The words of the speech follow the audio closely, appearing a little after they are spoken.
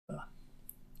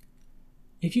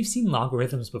If you've seen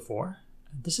logarithms before,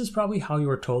 this is probably how you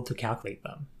were told to calculate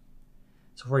them.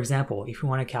 So for example, if you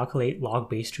want to calculate log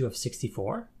base 2 of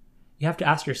 64, you have to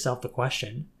ask yourself the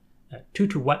question, 2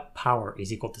 to what power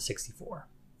is equal to 64?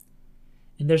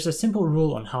 And there's a simple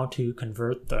rule on how to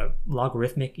convert the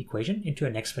logarithmic equation into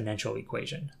an exponential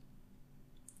equation.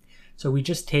 So we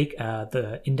just take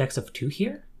the index of 2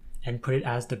 here and put it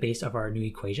as the base of our new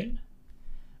equation.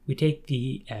 We take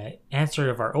the answer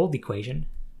of our old equation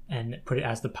and put it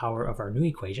as the power of our new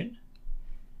equation.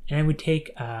 And then we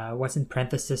take what's in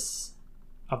parenthesis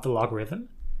of the logarithm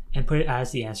and put it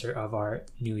as the answer of our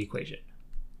new equation.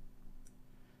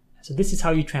 So this is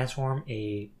how you transform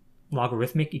a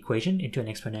logarithmic equation into an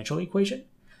exponential equation.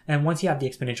 And once you have the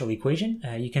exponential equation,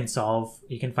 you can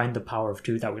find the power of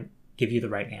 2 that would give you the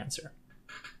right answer.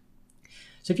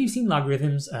 So if you've seen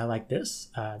logarithms like this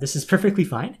is perfectly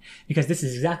fine because this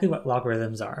is exactly what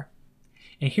logarithms are.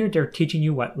 And here they're teaching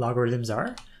you what logarithms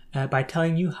are by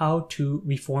telling you how to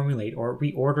reformulate or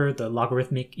reorder the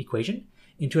logarithmic equation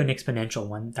into an exponential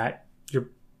one that you're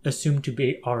assumed to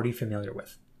be already familiar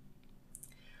with.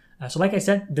 So like I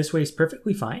said, this way is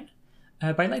perfectly fine,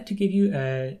 but I'd like to give you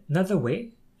another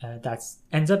way that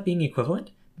ends up being equivalent,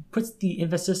 puts the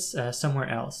emphasis somewhere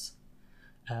else.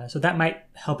 So that might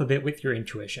help a bit with your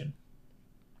intuition.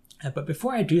 But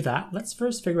before I do that, let's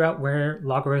first figure out where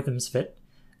logarithms fit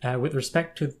with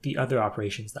respect to the other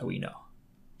operations that we know.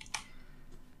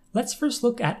 Let's first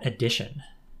look at addition.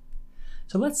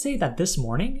 So let's say that this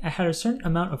morning I had a certain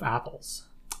amount of apples,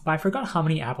 but I forgot how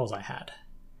many apples I had.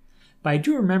 But I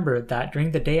do remember that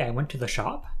during the day I went to the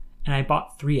shop and I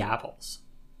bought 3 apples.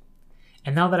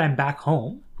 And now that I'm back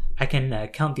home, I can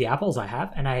count the apples I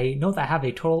have, and I know that I have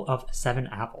a total of 7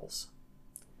 apples.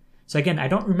 So again, I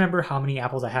don't remember how many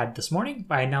apples I had this morning,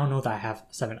 but I now know that I have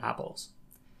 7 apples.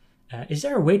 Is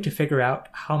there a way to figure out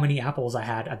how many apples I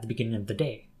had at the beginning of the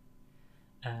day?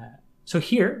 So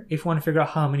here, if we want to figure out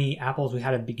how many apples we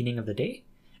had at the beginning of the day,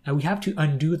 we have to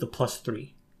undo the plus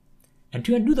 3. And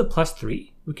to undo the plus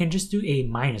 3, we can just do a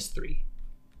minus 3.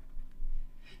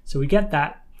 So we get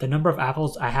that the number of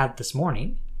apples I had this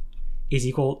morning is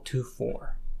equal to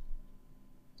 4.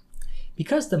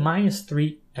 Because the minus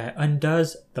 3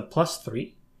 undoes the plus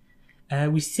 3,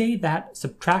 we say that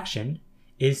subtraction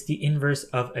is the inverse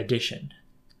of addition.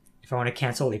 If I want to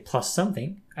cancel a plus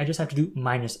something, I just have to do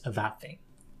minus that thing.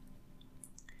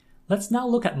 Let's now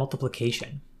look at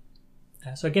multiplication.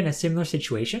 So again, a similar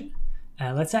situation.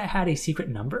 Let's say I had a secret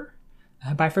number,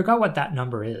 but I forgot what that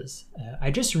number is.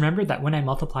 I just remembered that when I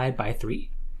multiply it by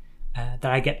 3, that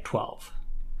I get 12.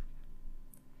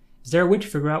 Is there a way to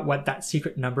figure out what that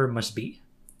secret number must be?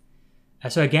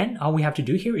 So again, all we have to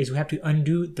do here is we have to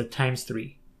undo the times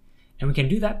 3. And we can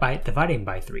do that by dividing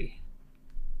by 3.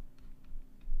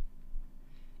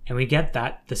 And we get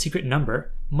that the secret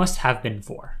number must have been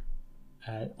 4.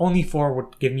 Only 4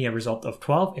 would give me a result of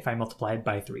 12 if I multiplied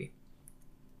by 3.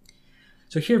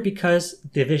 So here, because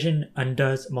division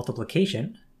undoes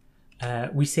multiplication,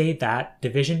 we say that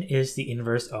division is the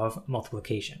inverse of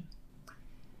multiplication.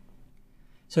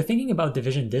 So thinking about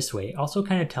division this way also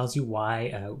kind of tells you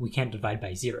why we can't divide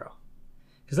by 0.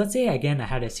 Because let's say, again, I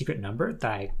had a secret number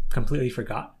that I completely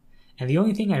forgot, and the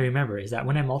only thing I remember is that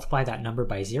when I multiply that number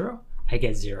by 0, I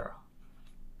get 0.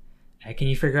 Can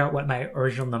you figure out what my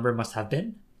original number must have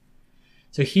been?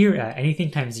 So here,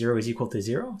 anything times 0 is equal to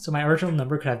 0, so my original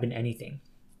number could have been anything.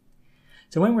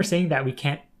 So when we're saying that we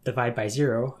can't divide by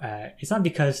 0, it's not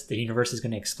because the universe is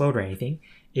going to explode or anything.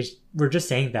 We're just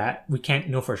saying that we can't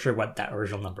know for sure what that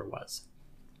original number was.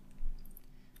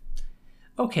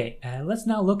 Okay, let's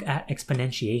now look at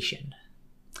exponentiation.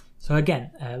 So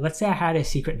again, let's say I had a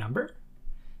secret number,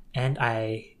 and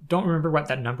I don't remember what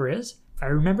that number is. I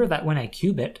remember that when I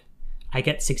cube it, I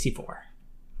get 64.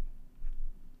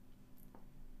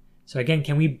 So again,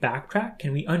 can we backtrack?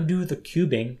 Can we undo the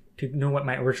cubing to know what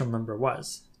my original number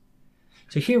was?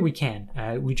 So here we can.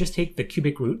 We just take the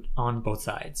cubic root on both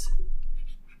sides.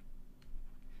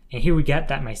 And here we get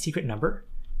that my secret number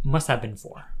must have been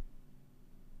 4.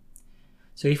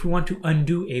 So if we want to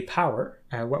undo a power,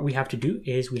 what we have to do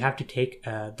is we have to take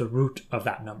the root of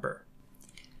that number.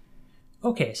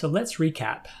 Okay, so let's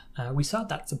recap. We saw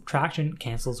that subtraction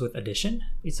cancels with addition,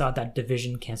 we saw that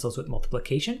division cancels with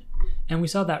multiplication, and we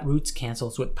saw that roots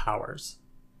cancels with powers.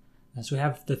 So we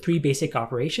have the 3 basic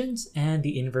operations and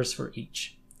the inverse for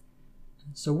each.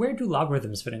 So where do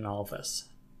logarithms fit in all of this?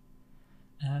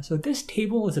 So this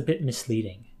table is a bit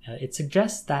misleading. It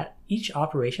suggests that each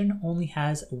operation only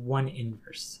has one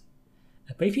inverse.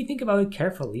 But if you think about it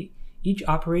carefully, each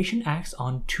operation acts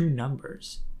on 2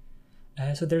 numbers.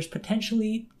 So there's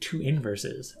potentially 2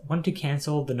 inverses, one to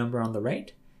cancel the number on the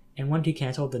right, and one to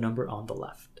cancel the number on the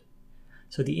left.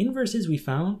 So the inverses we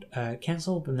found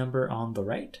cancel the number on the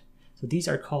right. So these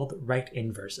are called right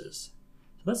inverses.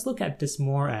 So let's look at this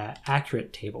more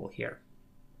accurate table here.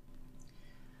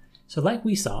 So like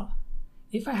we saw,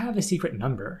 if I have a secret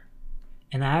number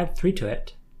and I add 3 to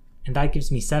it, and that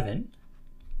gives me 7,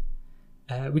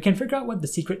 we can figure out what the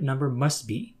secret number must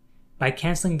be by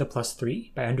canceling the plus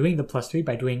 3, by undoing the plus 3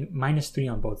 by doing minus 3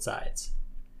 on both sides.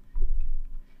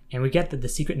 And we get that the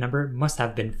secret number must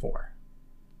have been 4.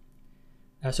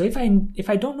 So if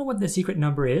I don't know what the secret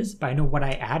number is, but I know what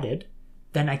I added,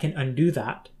 then I can undo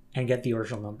that and get the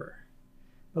original number.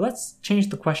 But let's change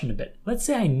the question a bit. Let's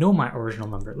say I know my original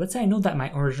number. Let's say I know that my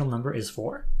original number is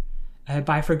 4, but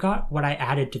I forgot what I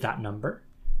added to that number,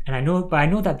 and I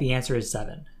know that the answer is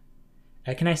 7.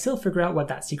 Can I still figure out what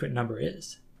that secret number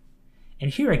is? And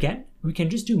here again, we can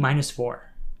just do minus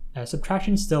 4.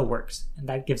 Subtraction still works, and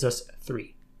that gives us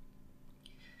 3.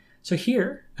 So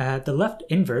here, the left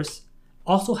inverse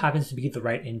also happens to be the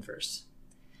right inverse.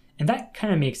 And that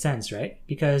kind of makes sense, right?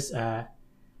 Because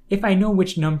if I know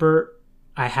which number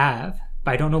I have,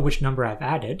 but I don't know which number I've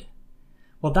added,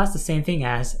 well, that's the same thing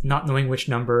as not knowing which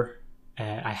number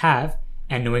I have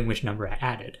and knowing which number I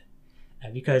added.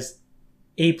 Because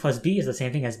a plus b is the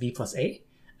same thing as b plus a.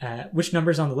 Which number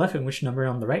is on the left and which number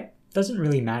on the right doesn't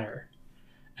really matter.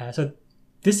 So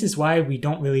this is why we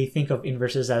don't really think of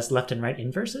inverses as left and right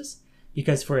inverses,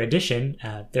 because for addition,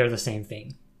 they're the same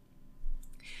thing.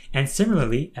 And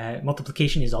similarly,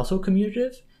 multiplication is also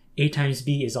commutative. A times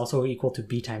b is also equal to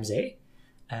b times a.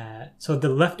 So the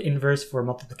left inverse for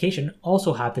multiplication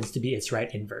also happens to be its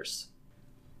right inverse.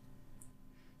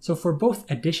 So for both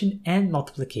addition and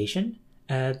multiplication,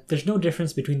 there's no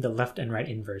difference between the left and right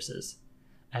inverses.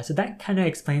 So that kind of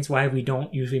explains why we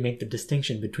don't usually make the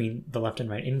distinction between the left and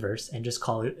right inverse and just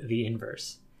call it the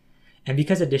inverse. And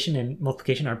because addition and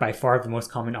multiplication are by far the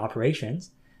most common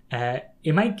operations,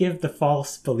 it might give the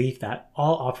false belief that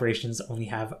all operations only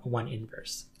have one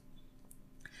inverse.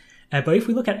 But if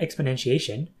we look at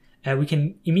exponentiation, we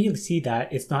can immediately see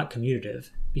that it's not commutative,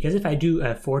 because if I do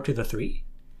 4 to the 3,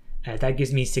 that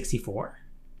gives me 64.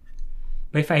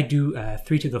 But if I do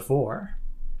 3 to the 4,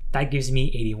 that gives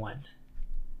me 81.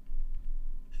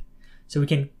 So we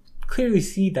can clearly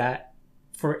see that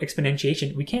for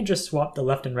exponentiation, we can't just swap the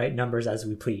left and right numbers as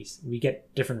we please. We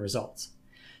get different results.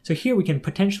 So here we can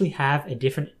potentially have a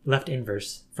different left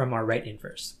inverse from our right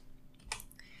inverse.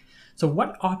 So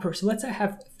let's say I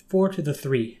have 4 to the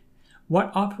 3.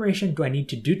 What operation do I need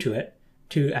to do to it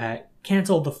to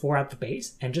cancel the 4 at the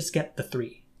base and just get the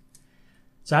 3?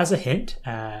 So as a hint,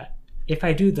 if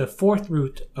I do the 4th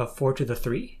root of 4 to the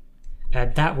 3,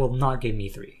 that will not give me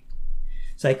 3.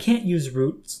 So I can't use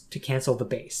roots to cancel the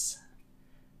base.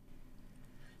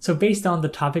 So based on the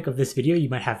topic of this video, you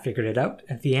might have figured it out.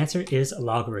 The answer is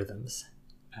logarithms.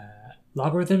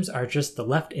 Logarithms are just the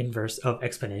left inverse of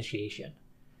exponentiation.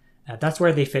 That's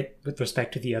where they fit with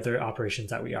respect to the other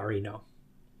operations that we already know.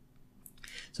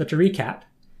 So to recap,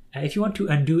 if you want to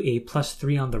undo a plus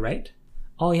 3 on the right,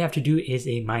 all you have to do is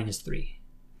a minus 3.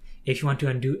 If you want to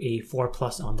undo a 4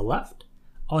 plus on the left,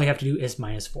 all you have to do is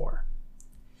minus 4.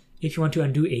 If you want to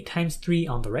undo a times 3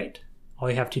 on the right, all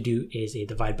you have to do is a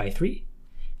divide by 3.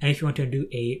 And if you want to undo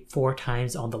a 4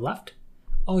 times on the left,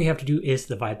 all you have to do is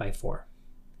divide by 4.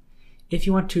 If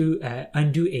you want to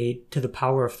undo a to the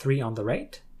power of 3 on the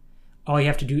right, all you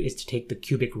have to do is to take the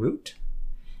cubic root.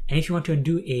 And if you want to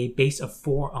undo a base of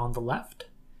 4 on the left,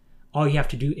 all you have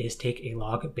to do is take a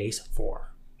log base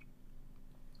 4.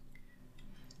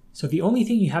 So the only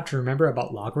thing you have to remember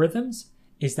about logarithms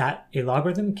is that a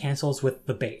logarithm cancels with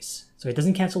the base. So it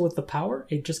doesn't cancel with the power,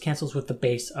 it just cancels with the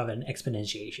base of an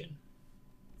exponentiation.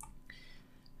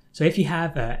 So if you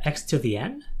have x to the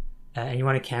n, and you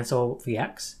want to cancel the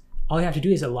x, all you have to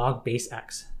do is a log base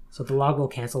x. So the log will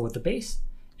cancel with the base,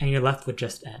 and you're left with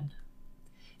just n.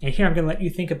 And here I'm going to let you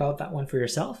think about that one for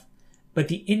yourself, but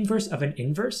the inverse of an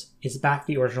inverse is back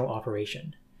the original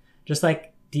operation. Just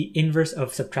like the inverse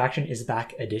of subtraction is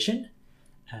back addition.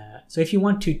 So if you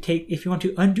want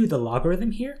to undo the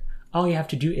logarithm here, all you have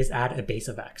to do is add a base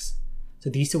of x. So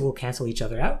these two will cancel each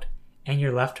other out, and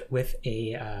you're left with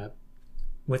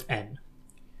with n.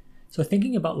 So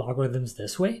thinking about logarithms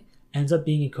this way ends up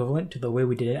being equivalent to the way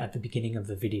we did it at the beginning of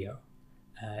the video.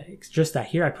 It's just that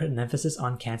here I put an emphasis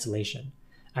on cancellation.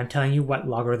 I'm telling you what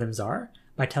logarithms are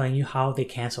by telling you how they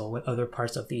cancel with other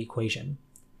parts of the equation.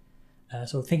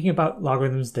 So thinking about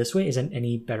logarithms this way isn't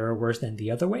any better or worse than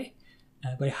the other way,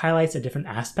 but it highlights a different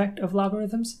aspect of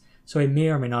logarithms, so it may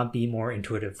or may not be more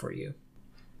intuitive for you.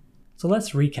 So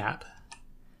let's recap.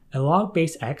 A log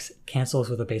base x cancels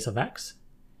with a base of x,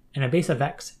 and a base of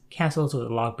x cancels with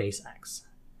a log base x.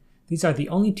 These are the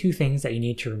only two things that you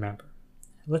need to remember.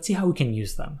 Let's see how we can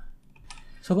use them.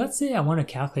 So let's say I want to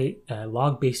calculate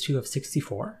log base 2 of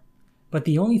 64, but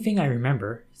the only thing I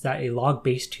remember is that a log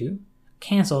base 2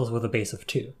 cancels with a base of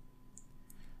 2.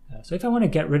 So if I want to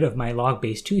get rid of my log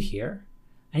base 2 here,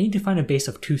 I need to find a base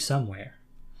of 2 somewhere.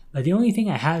 But the only thing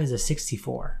I have is a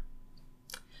 64.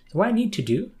 So what I need to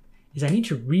do is I need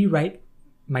to rewrite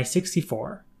my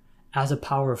 64 as a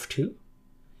power of 2,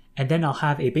 and then I'll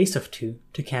have a base of 2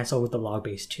 to cancel with the log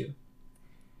base 2.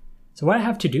 So what I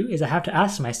have to do is I have to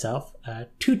ask myself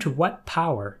 2 to what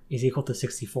power is equal to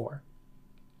 64?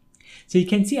 So you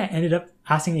can see I ended up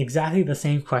asking exactly the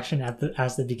same question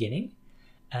as the beginning,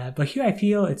 but here I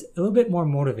feel it's a little bit more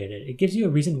motivated. It gives you a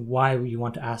reason why you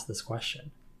want to ask this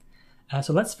question.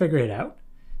 So let's figure it out.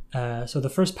 So the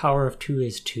first power of 2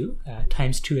 is 2,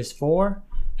 times 2 is 4,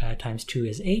 times 2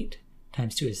 is 8,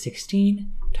 times 2 is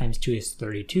 16, times 2 is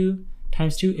 32,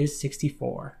 times 2 is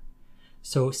 64.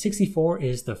 So 64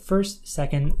 is the first,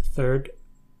 second, third,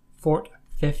 fourth,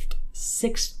 fifth,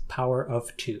 sixth power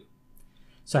of 2.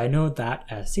 So I know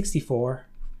that 64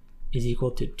 is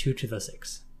equal to 2 to the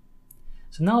 6.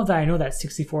 So now that I know that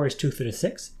 64 is 2 to the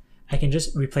 6, I can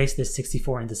just replace this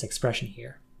 64 in this expression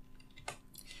here.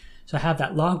 So I have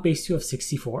that log base 2 of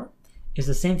 64 is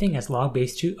the same thing as log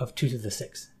base 2 of 2 to the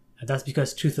 6. And that's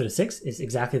because 2 to the 6 is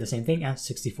exactly the same thing as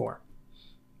 64.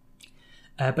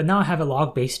 But now I have a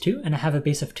log base 2 and I have a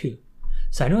base of 2.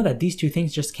 So I know that these two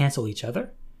things just cancel each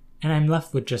other, and I'm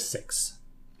left with just 6.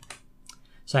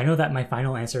 So I know that my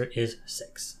final answer is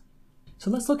 6. So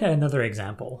let's look at another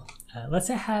example. Let's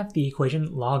say I have the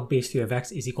equation log base 3 of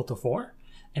x is equal to 4,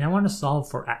 and I want to solve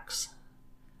for x.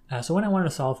 So when I want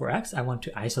to solve for x, I want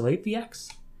to isolate the x.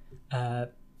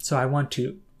 So I want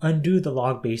to undo the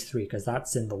log base 3 because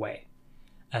that's in the way.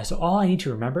 So all I need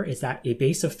to remember is that a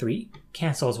base of 3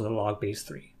 cancels with a log base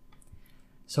 3.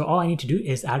 So all I need to do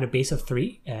is add a base of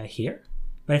 3 here.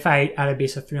 But if I add a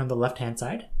base of 3 on the left-hand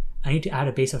side, I need to add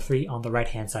a base of 3 on the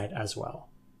right-hand side as well.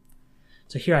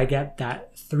 So here I get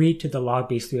that 3 to the log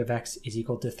base 3 of x is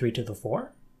equal to 3 to the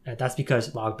 4. That's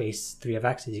because log base 3 of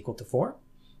x is equal to 4.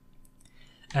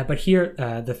 But here,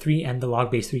 the 3 and the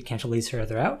log base 3 cancel each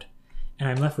other out, and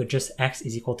I'm left with just x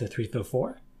is equal to 3 to the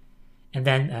 4. And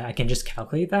then I can just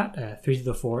calculate that. 3 to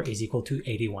the 4 is equal to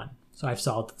 81. So I've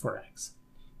solved for x.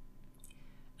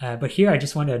 But here I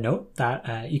just want to note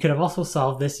that you could have also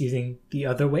solved this using the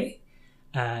other way.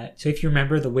 So if you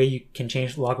remember, the way you can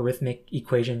change logarithmic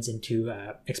equations into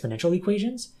exponential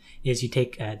equations is you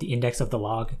take the index of the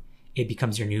log, it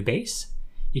becomes your new base.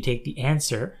 You take the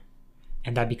answer,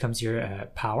 and that becomes your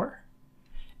power.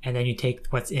 And then you take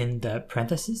what's in the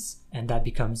parentheses, and that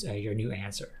becomes your new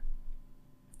answer.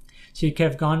 So you could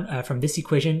have gone from this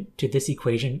equation to this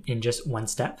equation in just one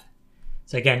step.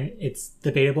 So again, it's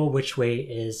debatable which way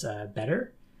is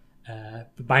better.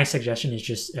 But my suggestion is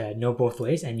just know both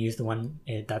ways and use the one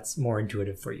that's more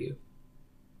intuitive for you.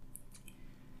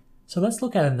 So let's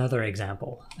look at another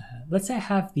example. Let's say I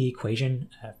have the equation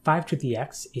 5 to the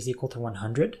x is equal to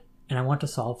 100, and I want to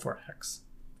solve for x.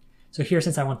 So here,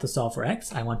 since I want to solve for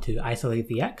x, I want to isolate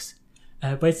the x,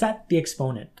 but it's at the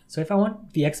exponent. So if I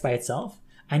want the x by itself,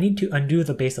 I need to undo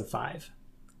the base of 5.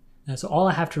 So all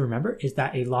I have to remember is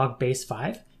that a log base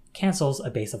 5 cancels a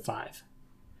base of 5.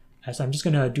 So I'm just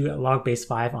going to do a log base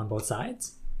 5 on both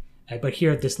sides. But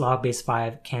here, this log base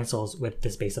 5 cancels with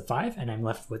this base of 5, and I'm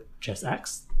left with just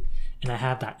x. And I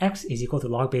have that x is equal to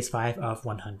log base 5 of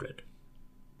 100.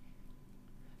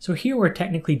 So here we're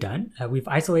technically done. We've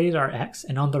isolated our x,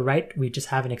 and on the right, we just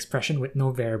have an expression with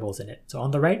no variables in it. So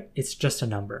on the right, it's just a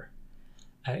number.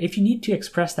 If you need to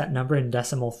express that number in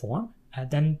decimal form,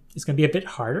 then it's going to be a bit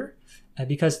harder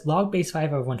because log base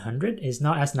 5 of 100 is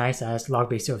not as nice as log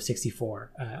base 2 of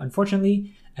 64.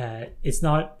 Unfortunately, it's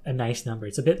not a nice number.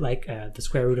 It's a bit like the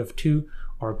square root of 2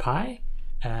 or pi.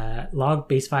 Log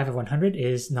base 5 of 100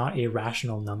 is not a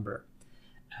rational number.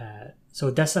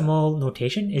 So decimal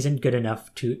notation isn't good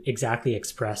enough to exactly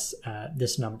express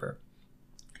this number.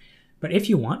 But if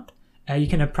you want, you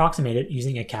can approximate it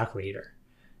using a calculator.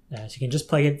 So you can just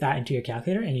plug that into your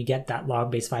calculator and you get that log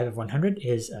base 5 of 100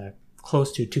 is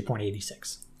close to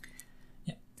 2.86.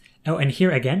 Yeah. Oh, and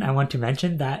here again, I want to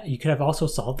mention that you could have also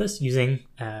solved this using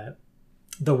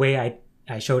the way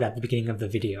I showed at the beginning of the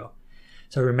video.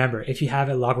 So remember, if you have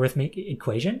a logarithmic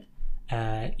equation,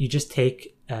 you just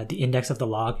take the index of the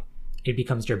log, it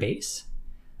becomes your base.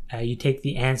 You take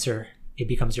the answer, it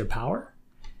becomes your power.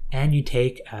 And you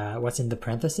take what's in the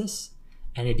parenthesis,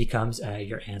 and it becomes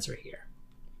your answer here.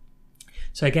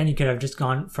 So again, you could have just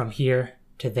gone from here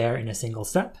to there in a single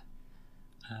step.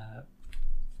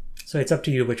 So it's up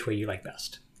to you which way you like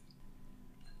best.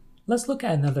 Let's look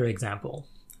at another example.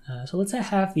 So let's say I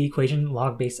have the equation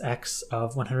log base x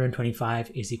of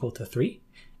 125 is equal to 3,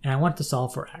 and I want to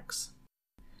solve for x.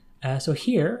 So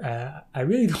here, I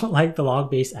really don't like the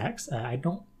log base x. I'm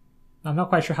not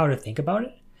quite sure how to think about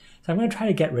it. So I'm going to try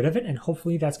to get rid of it, and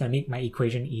hopefully that's going to make my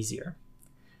equation easier.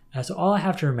 So all I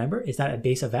have to remember is that a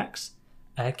base of x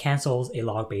cancels a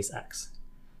log base x.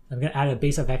 So I'm going to add a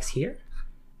base of x here,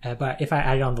 but if I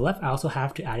add it on the left, I also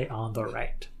have to add it on the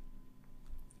right.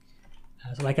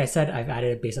 So like I said, I've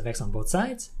added a base of x on both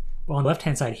sides. But on the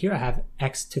left-hand side here, I have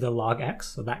x to the log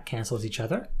x, so that cancels each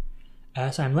other.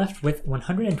 So I'm left with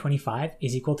 125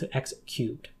 is equal to x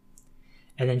cubed.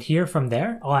 And then here from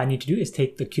there, all I need to do is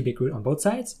take the cubic root on both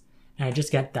sides, and I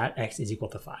just get that x is equal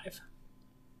to 5.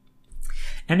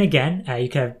 And again, you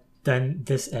could have done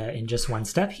this in just one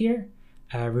step here.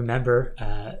 Remember,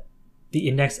 the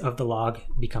index of the log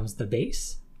becomes the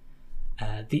base.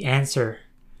 The answer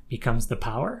becomes the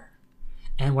power.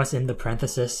 And what's in the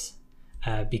parenthesis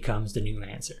becomes the new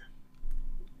answer.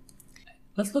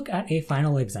 Let's look at a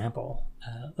final example.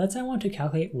 Let's say I want to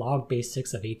calculate log base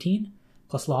 6 of 18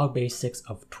 plus log base 6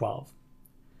 of 12.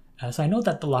 So I know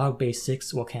that the log base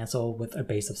 6 will cancel with a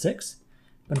base of 6,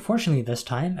 but unfortunately this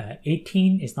time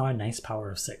 18 is not a nice power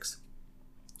of 6.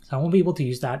 So I won't be able to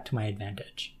use that to my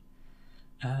advantage.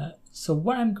 So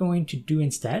what I'm going to do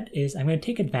instead is I'm going to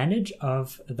take advantage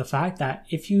of the fact that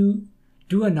if you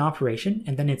do an operation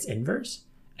and then it's inverse,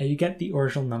 you get the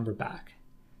original number back.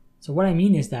 So what I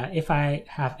mean is that if I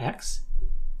have x,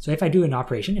 so if I do an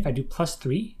operation, if I do plus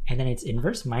 3 and then it's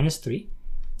inverse, minus 3,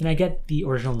 then I get the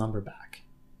original number back.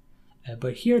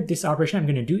 But here, this operation I'm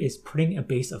going to do is putting a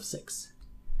base of 6.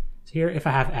 So here, if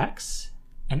I have x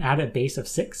and add a base of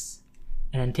 6,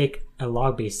 and then take a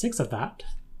log base 6 of that,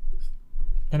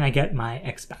 then I get my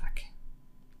x back.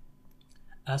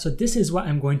 So this is what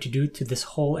I'm going to do to this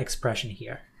whole expression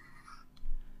here.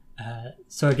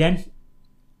 So again,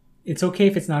 it's okay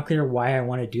if it's not clear why I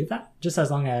want to do that, just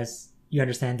as long as you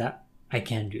understand that I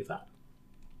can do that.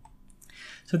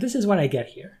 So this is what I get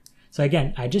here. So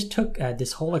again, I just took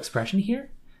this whole expression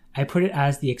here, I put it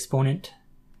as the exponent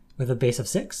with a base of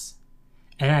 6,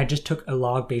 and I just took a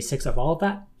log base 6 of all of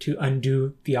that to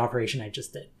undo the operation I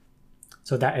just did,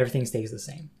 so that everything stays the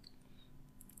same.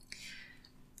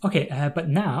 Okay, but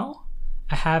now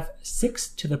I have 6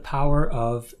 to the power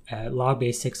of log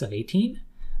base 6 of 18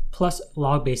 plus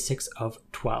log base 6 of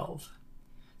 12.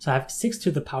 So I have 6 to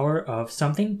the power of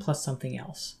something plus something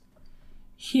else.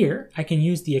 Here, I can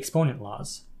use the exponent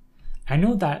laws. I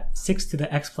know that 6 to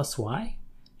the x plus y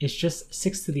is just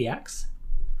 6 to the x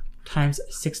times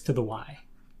 6 to the y.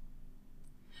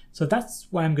 So that's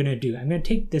what I'm going to do. I'm going to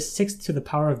take this 6 to the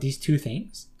power of these two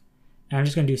things, and I'm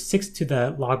just going to do 6 to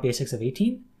the log base 6 of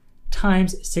 18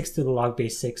 times 6 to the log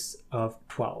base 6 of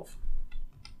 12.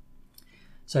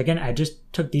 So again, I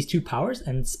just took these two powers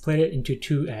and split it into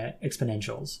two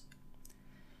exponentials.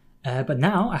 But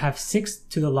now I have 6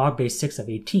 to the log base 6 of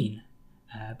 18.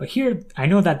 But here, I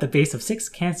know that the base of 6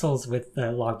 cancels with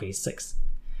the log base 6.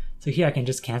 So here I can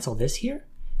just cancel this here.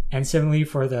 And similarly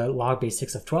for the log base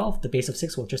 6 of 12, the base of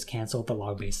 6 will just cancel the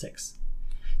log base 6.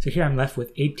 So here I'm left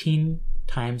with 18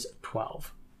 times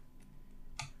 12.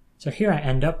 So here I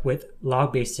end up with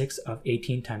log base 6 of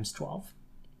 18 times 12.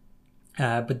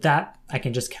 But that, I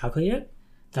can just calculate it.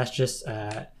 That's just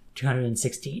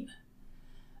 216.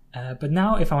 But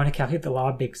now if I want to calculate the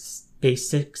log base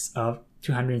 6 of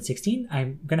 216,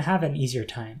 I'm going to have an easier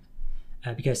time.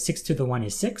 Because 6 to the 1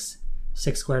 is 6,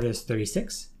 6 squared is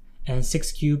 36, and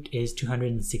 6 cubed is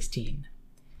 216.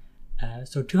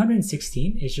 So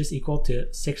 216 is just equal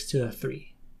to 6 to the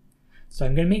 3. So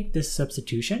I'm going to make this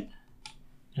substitution,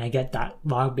 and I get that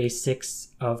log base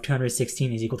 6 of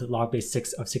 216 is equal to log base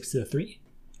 6 of 6 to the 3.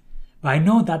 But I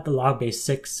know that the log base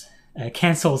 6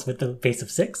 cancels with the base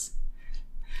of 6.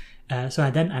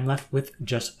 So then I'm left with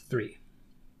just 3.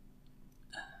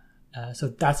 So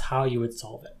that's how you would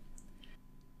solve it.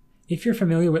 If you're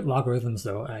familiar with logarithms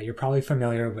though, you're probably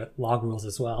familiar with log rules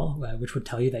as well, which would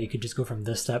tell you that you could just go from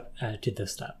this step to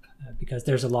this step. Because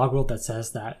there's a log rule that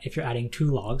says that if you're adding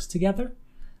two logs together,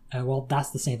 well,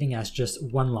 that's the same thing as just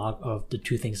one log of the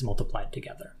two things multiplied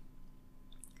together.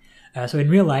 So in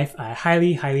real life, I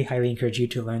highly encourage you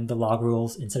to learn the log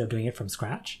rules instead of doing it from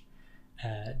scratch,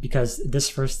 because this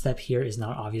first step here is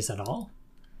not obvious at all.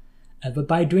 But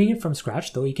by doing it from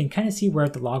scratch, though, you can kind of see where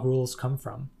the log rules come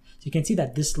from. So you can see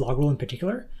that this log rule in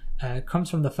particular comes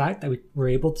from the fact that we were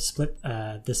able to split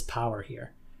this power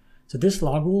here. So this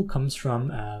log rule comes from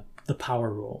the power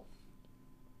rule.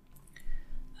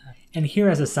 And here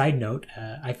as a side note,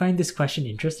 I find this question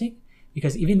interesting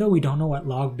because even though we don't know what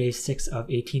log base 6 of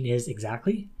 18 is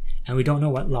exactly, and we don't know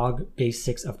what log base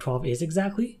 6 of 12 is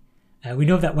exactly, we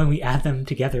know that when we add them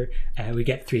together, we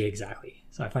get 3 exactly.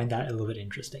 So I find that a little bit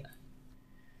interesting.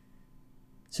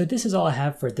 So this is all I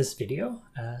have for this video.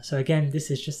 So again,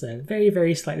 this is just a very,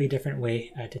 very slightly different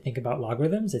way to think about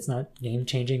logarithms. It's not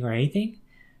game-changing or anything,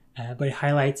 but it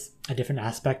highlights a different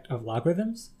aspect of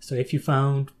logarithms. So if you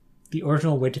found the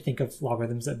original way to think of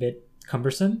logarithms a bit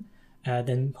cumbersome,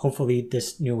 then hopefully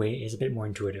this new way is a bit more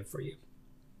intuitive for you.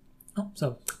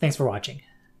 So thanks for watching.